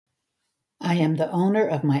I am the owner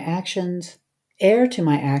of my actions, heir to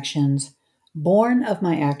my actions, born of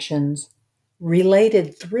my actions,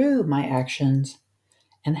 related through my actions,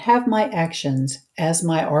 and have my actions as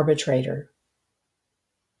my arbitrator.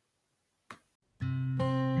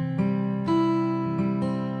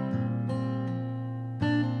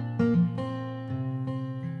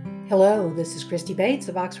 Hello, this is Christy Bates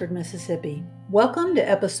of Oxford, Mississippi. Welcome to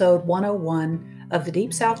episode 101 of the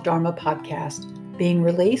Deep South Dharma podcast, being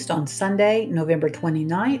released on Sunday, November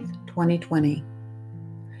 29th, 2020.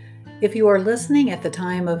 If you are listening at the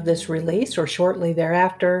time of this release or shortly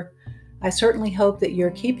thereafter, I certainly hope that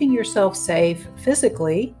you're keeping yourself safe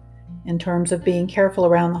physically in terms of being careful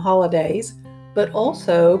around the holidays, but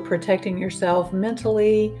also protecting yourself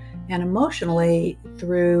mentally and emotionally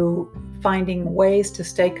through finding ways to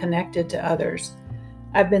stay connected to others.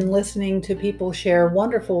 I've been listening to people share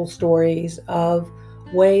wonderful stories of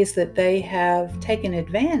ways that they have taken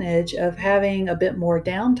advantage of having a bit more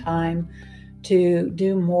downtime to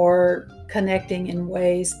do more connecting in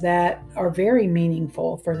ways that are very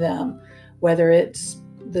meaningful for them, whether it's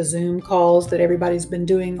the Zoom calls that everybody's been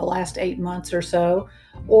doing the last 8 months or so,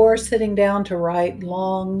 or sitting down to write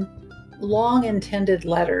long intended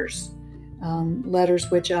letters,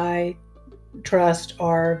 letters which I trust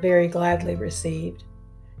are very gladly received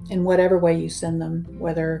in whatever way you send them,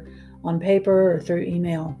 whether on paper or through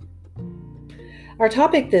email. Our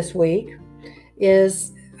topic this week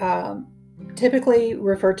is typically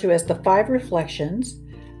referred to as the 5 reflections.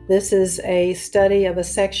 This is a study of a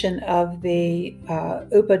section of the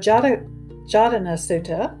Upajjhana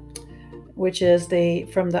Sutta, which is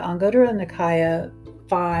from the Anguttara Nikaya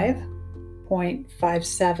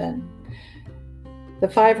 5.57. The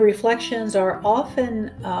 5 reflections are often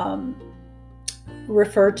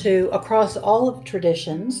referred to across all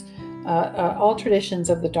traditions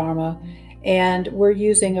of the Dharma, and we're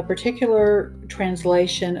using a particular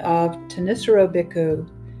translation of Thanissaro Bhikkhu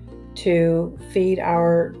to feed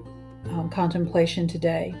our contemplation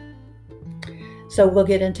today. So we'll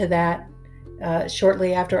get into that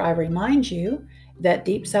shortly after I remind you that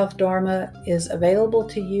Deep South Dharma is available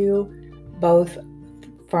to you both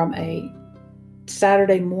from a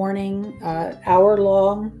Saturday morning,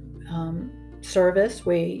 hour-long service.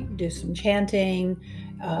 We do some chanting,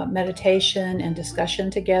 meditation, and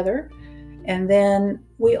discussion together. And then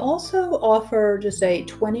we also offer just a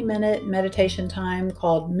 20-minute meditation time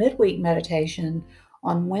called Midweek Meditation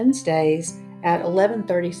on Wednesdays at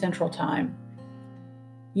 11:30 Central Time.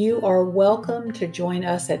 You are welcome to join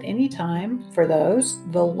us at any time for those.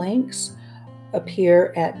 The links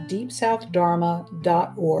appear at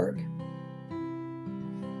deepsouthdharma.org.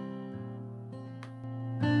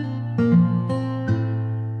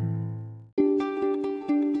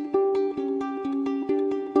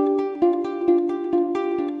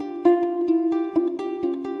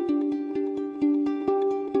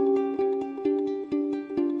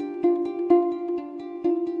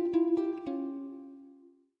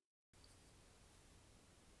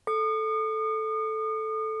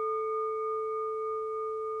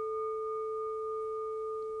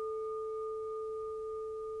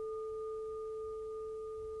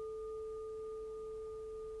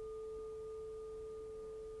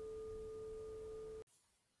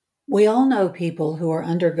 We all know people who are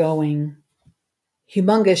undergoing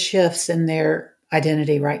humongous shifts in their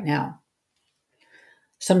identity right now.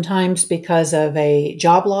 Sometimes because of a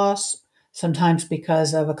job loss, sometimes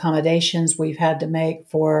because of accommodations we've had to make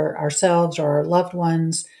for ourselves or our loved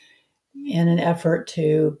ones in an effort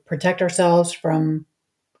to protect ourselves from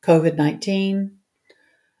COVID-19.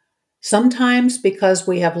 Sometimes because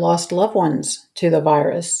we have lost loved ones to the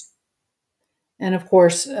virus. And of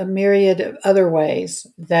course, a myriad of other ways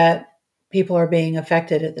that people are being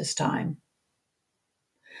affected at this time.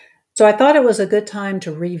 So I thought it was a good time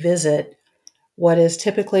to revisit what is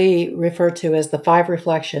typically referred to as the 5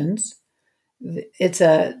 reflections. It's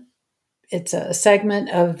a segment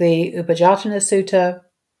of the Upajjhana Sutta,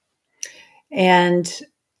 and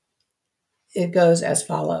it goes as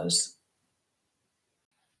follows.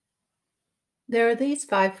 There are these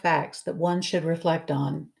 5 facts that one should reflect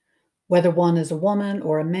on, whether one is a woman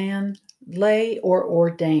or a man, lay or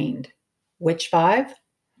ordained. Which 5?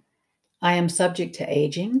 I am subject to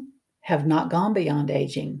aging, have not gone beyond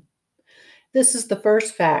aging. This is the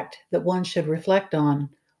first fact that one should reflect on,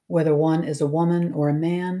 whether one is a woman or a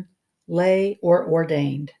man, lay or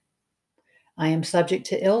ordained. I am subject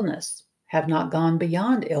to illness, have not gone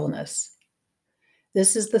beyond illness.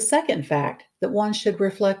 This is the second fact that one should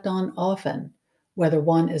reflect on often, whether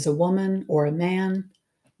one is a woman or a man,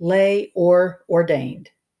 lay or ordained.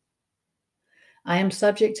 I am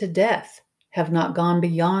subject to death, have not gone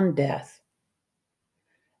beyond death.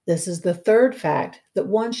 This is the third fact that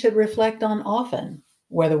one should reflect on often,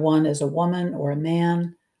 whether one is a woman or a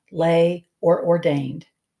man, lay or ordained.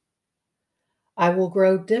 I will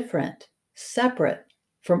grow different, separate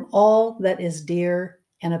from all that is dear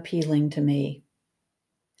and appealing to me.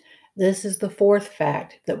 This is the fourth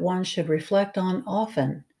fact that one should reflect on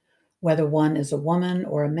often, whether one is a woman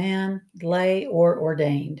or a man, lay or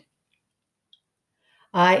ordained.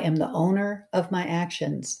 I am the owner of my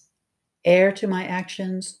actions, heir to my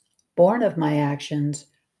actions, born of my actions,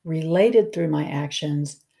 related through my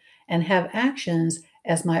actions, and have actions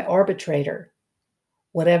as my arbitrator.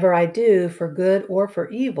 Whatever I do for good or for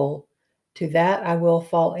evil, to that I will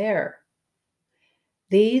fall heir.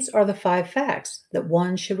 These are the five facts that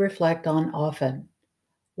one should reflect on often,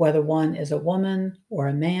 whether one is a woman or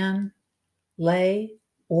a man, lay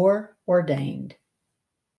or ordained.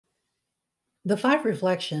 The five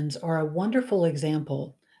reflections are a wonderful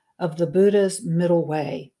example of the Buddha's middle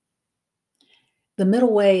way. The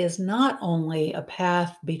middle way is not only a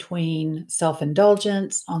path between self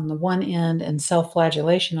indulgence on the one end and self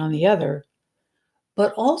flagellation on the other,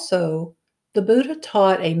 but also the Buddha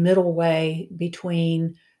taught a middle way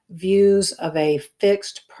between views of a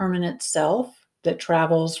fixed, permanent self that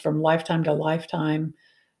travels from lifetime to lifetime,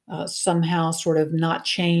 somehow sort of not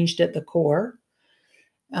changed at the core.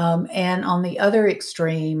 And on the other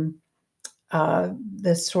extreme,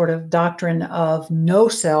 this sort of doctrine of no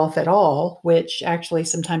self at all, which actually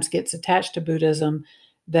sometimes gets attached to Buddhism,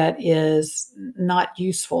 that is not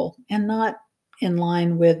useful and not in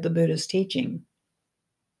line with the Buddha's teaching.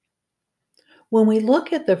 When we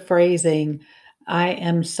look at the phrasing, I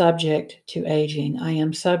am subject to aging, I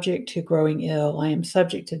am subject to growing ill, I am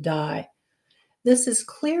subject to die, this is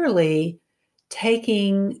clearly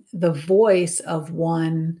taking the voice of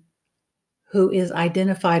one who is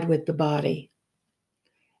identified with the body.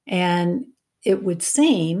 And it would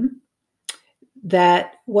seem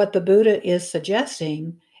that what the Buddha is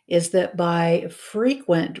suggesting is that by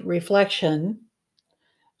frequent reflection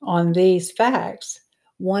on these facts,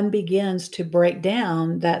 one begins to break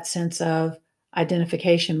down that sense of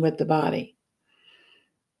identification with the body.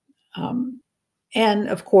 And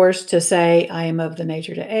of course, to say, I am of the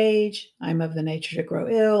nature to age, I'm of the nature to grow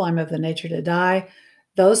ill, I'm of the nature to die,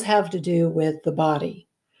 those have to do with the body.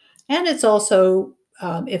 And it's also,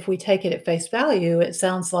 if we take it at face value, it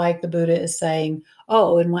sounds like the Buddha is saying,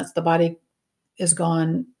 oh, and once the body is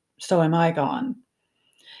gone, so am I gone.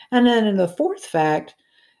 And then in the fourth fact,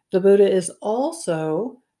 the Buddha is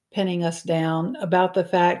also pinning us down about the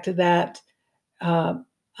fact that uh,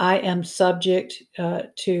 I am subject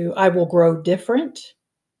I will grow different,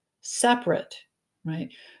 separate, right?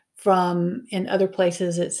 From, in other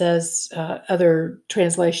places, it says, other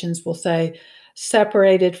translations will say,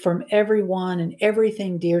 separated from everyone and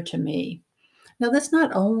everything dear to me. Now, this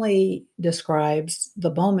not only describes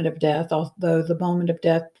the moment of death, although the moment of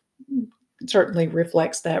death certainly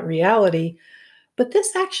reflects that reality, but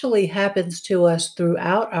this actually happens to us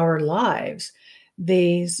throughout our lives.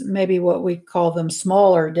 These, maybe what we call them,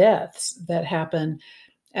 smaller deaths that happen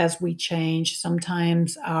as we change.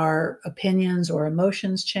 Sometimes our opinions or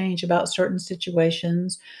emotions change about certain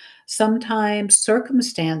situations. Sometimes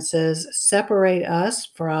circumstances separate us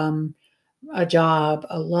from a job,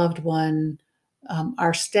 a loved one,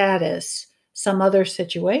 our status, some other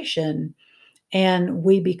situation, and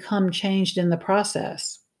we become changed in the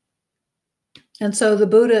process. And so the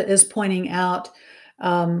Buddha is pointing out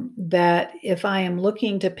that if I am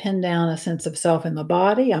looking to pin down a sense of self in the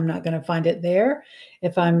body, I'm not going to find it there.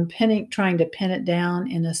 If I'm trying to pin it down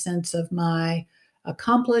in a sense of my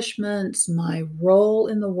accomplishments, my role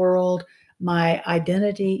in the world, my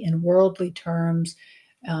identity in worldly terms,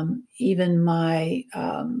 even my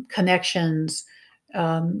connections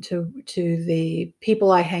to the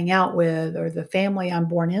people I hang out with or the family I'm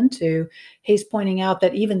born into, he's pointing out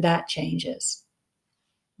that even that changes.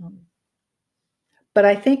 But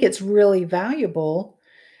I think it's really valuable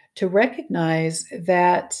to recognize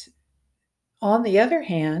that, on the other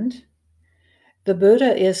hand, the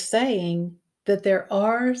Buddha is saying that there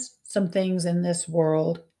are some things in this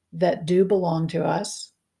world that do belong to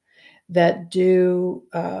us, that do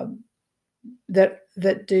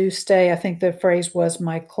that do stay. I think the phrase was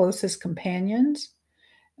my closest companions,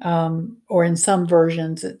 or in some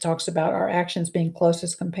versions it talks about our actions being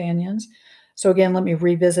closest companions. So again, let me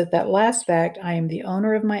revisit that last fact. I am the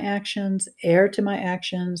owner of my actions, heir to my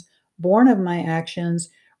actions, born of my actions,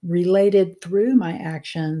 related through my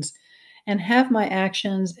actions, and have my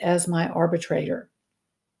actions as my arbitrator.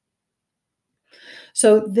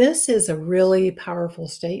 So this is a really powerful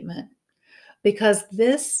statement, because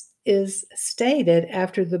this is stated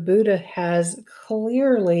after the Buddha has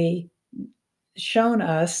clearly shown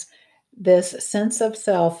us this sense of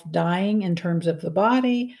self dying in terms of the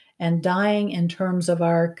body and dying in terms of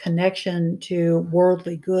our connection to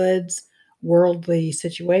worldly goods, worldly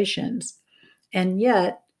situations. And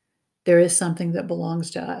yet, there is something that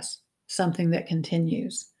belongs to us, something that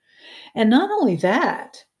continues. And not only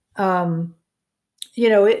that, um,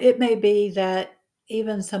 it may be that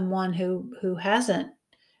even someone who hasn't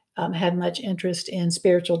had much interest in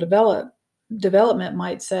spiritual development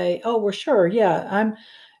might say, "Oh, well, sure, yeah, I'm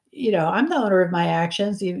the owner of my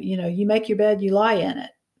actions. You make your bed, you lie in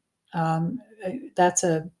it." That's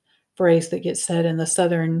a phrase that gets said in the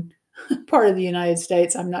southern part of the United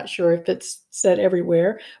States. I'm not sure if it's said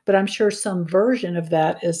everywhere, but I'm sure some version of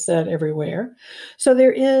that is said everywhere. So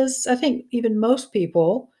there is, I think, even most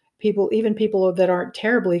even people that aren't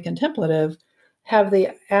terribly contemplative, have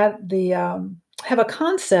a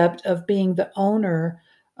concept of being the owner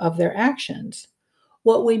of their actions.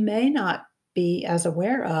 What we may not be as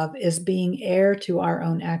aware of is being heir to our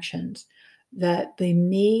own actions, that the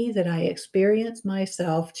me that I experience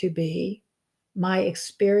myself to be, my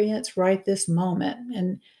experience right this moment,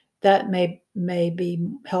 and that may be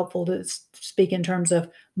helpful to speak in terms of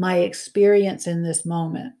my experience in this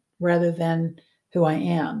moment rather than who I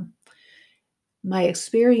am. My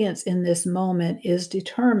experience in this moment is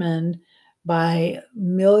determined by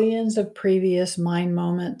millions of previous mind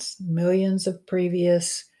moments, millions of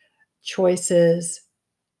previous choices,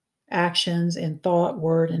 actions in thought,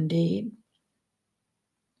 word, and deed.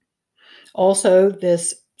 Also,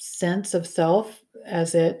 this sense of self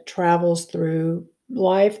as it travels through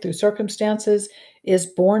life, through circumstances, is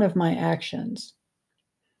born of my actions.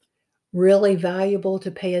 Really valuable to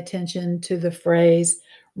pay attention to the phrase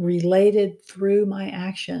related through my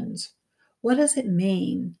actions. What does it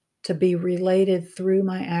mean to be related through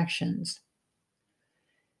my actions?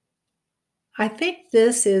 I think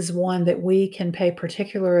this is one that we can pay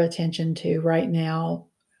particular attention to right now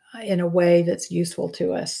in a way that's useful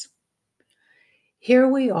to us. Here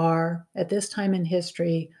we are at this time in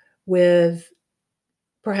history with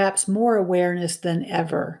perhaps more awareness than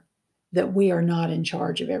ever that we are not in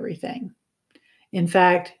charge of everything. In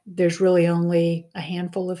fact, there's really only a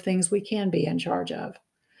handful of things we can be in charge of.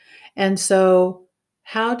 And so,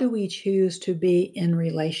 how do we choose to be in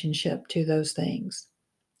relationship to those things?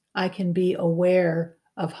 I can be aware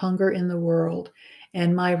of hunger in the world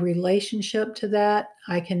and my relationship to that.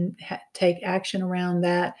 I can take action around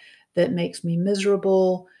that that makes me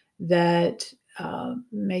miserable, that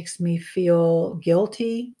makes me feel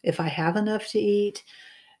guilty if I have enough to eat,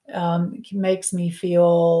 makes me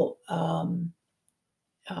feel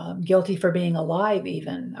guilty for being alive,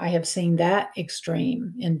 even. I have seen that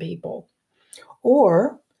extreme in people.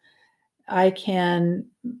 Or I can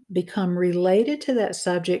become related to that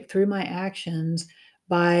subject through my actions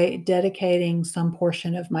by dedicating some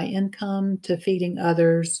portion of my income to feeding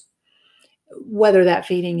others, whether that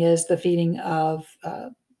feeding is the feeding of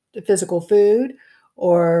the physical food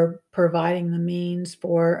or providing the means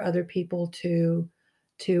for other people to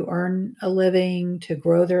earn a living, to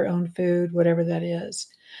grow their own food, whatever that is.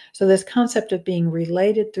 So this concept of being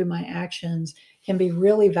related through my actions can be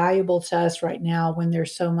really valuable to us right now when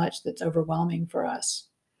there's so much that's overwhelming for us.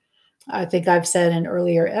 I think I've said in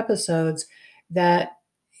earlier episodes that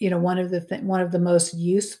one of the most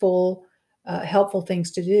useful, helpful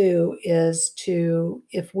things to do is to,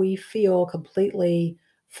 if we feel completely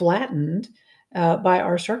flattened by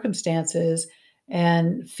our circumstances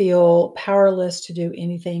and feel powerless to do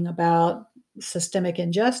anything about systemic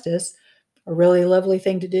injustice, a really lovely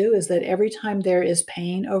thing to do is that every time there is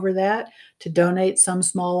pain over that, to donate some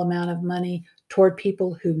small amount of money toward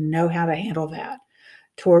people who know how to handle that,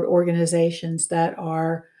 toward organizations that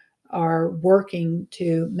are working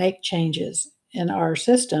to make changes in our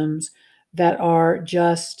systems that are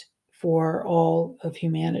just for all of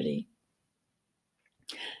humanity.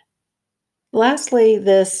 Lastly,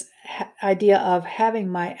 this idea of having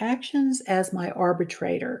my actions as my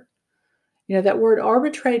arbitrator. That word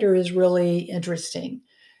arbitrator is really interesting.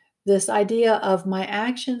 This idea of my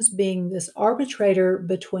actions being this arbitrator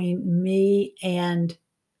between me and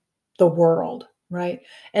the world, right?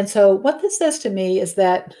 And so, what this says to me is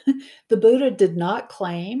that the Buddha did not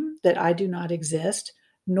claim that I do not exist,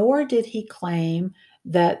 nor did he claim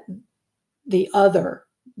that the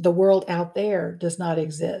world out there, does not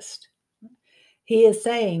exist. He is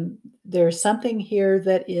saying there's something here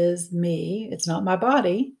that is me. It's not my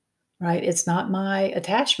body, right? It's not my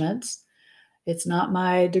attachments. It's not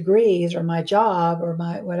my degrees or my job or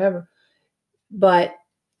my whatever. But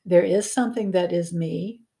there is something that is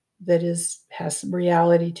me that has some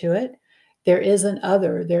reality to it. There is an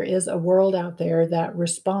other, there is a world out there that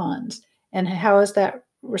responds. And how is that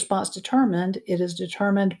response determined? It is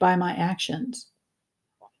determined by my actions.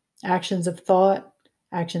 Actions of thought,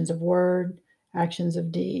 actions of word, actions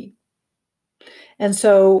of deed. And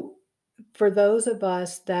so for those of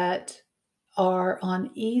us that are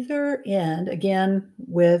on either end, again,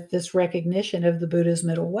 with this recognition of the Buddha's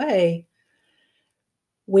middle way,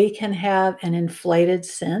 we can have an inflated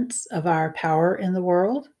sense of our power in the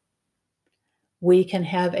world. We can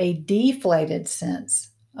have a deflated sense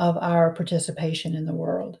of our participation in the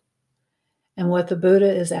world. And what the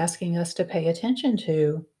Buddha is asking us to pay attention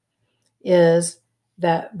to is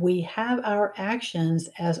that we have our actions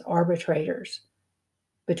as arbitrators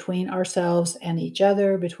between ourselves and each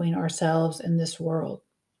other, between ourselves and this world.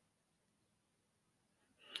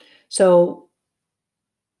 So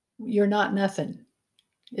you're not nothing,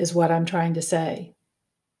 is what I'm trying to say.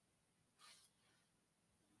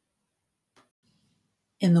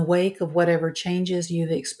 In the wake of whatever changes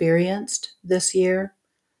you've experienced this year,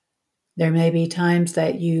 there may be times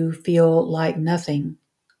that you feel like nothing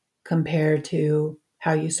compared to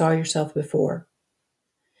how you saw yourself before.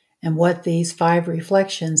 And what these 5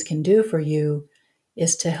 reflections can do for you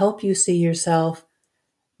is to help you see yourself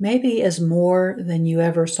maybe as more than you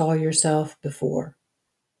ever saw yourself before.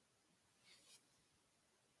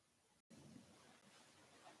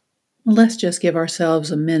 Let's just give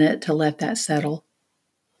ourselves a minute to let that settle.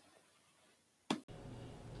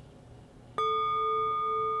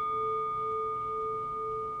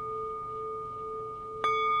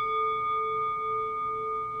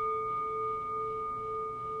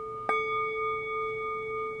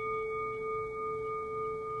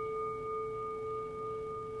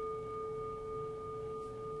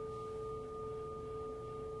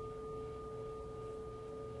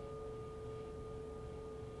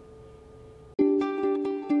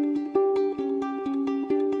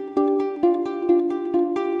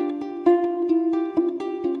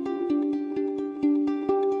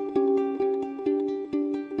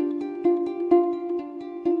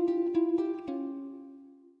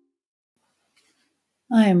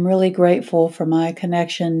 I am really grateful for my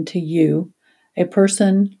connection to you, a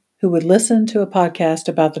person who would listen to a podcast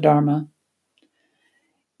about the Dharma.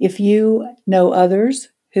 If you know others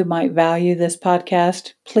who might value this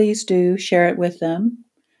podcast, please do share it with them.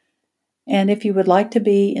 And if you would like to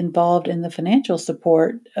be involved in the financial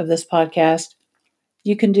support of this podcast,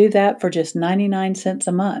 you can do that for just 99 cents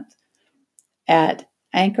a month at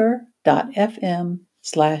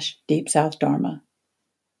anchor.fm/DeepSouthDharma.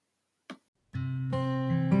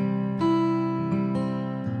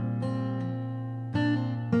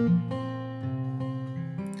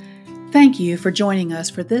 Thank you for joining us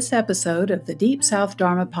for this episode of the Deep South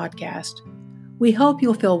Dharma podcast. We hope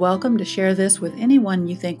you'll feel welcome to share this with anyone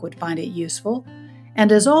you think would find it useful.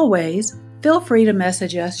 And as always, feel free to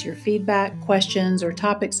message us your feedback, questions, or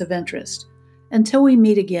topics of interest. Until we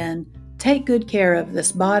meet again, take good care of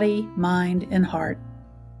this body, mind, and heart.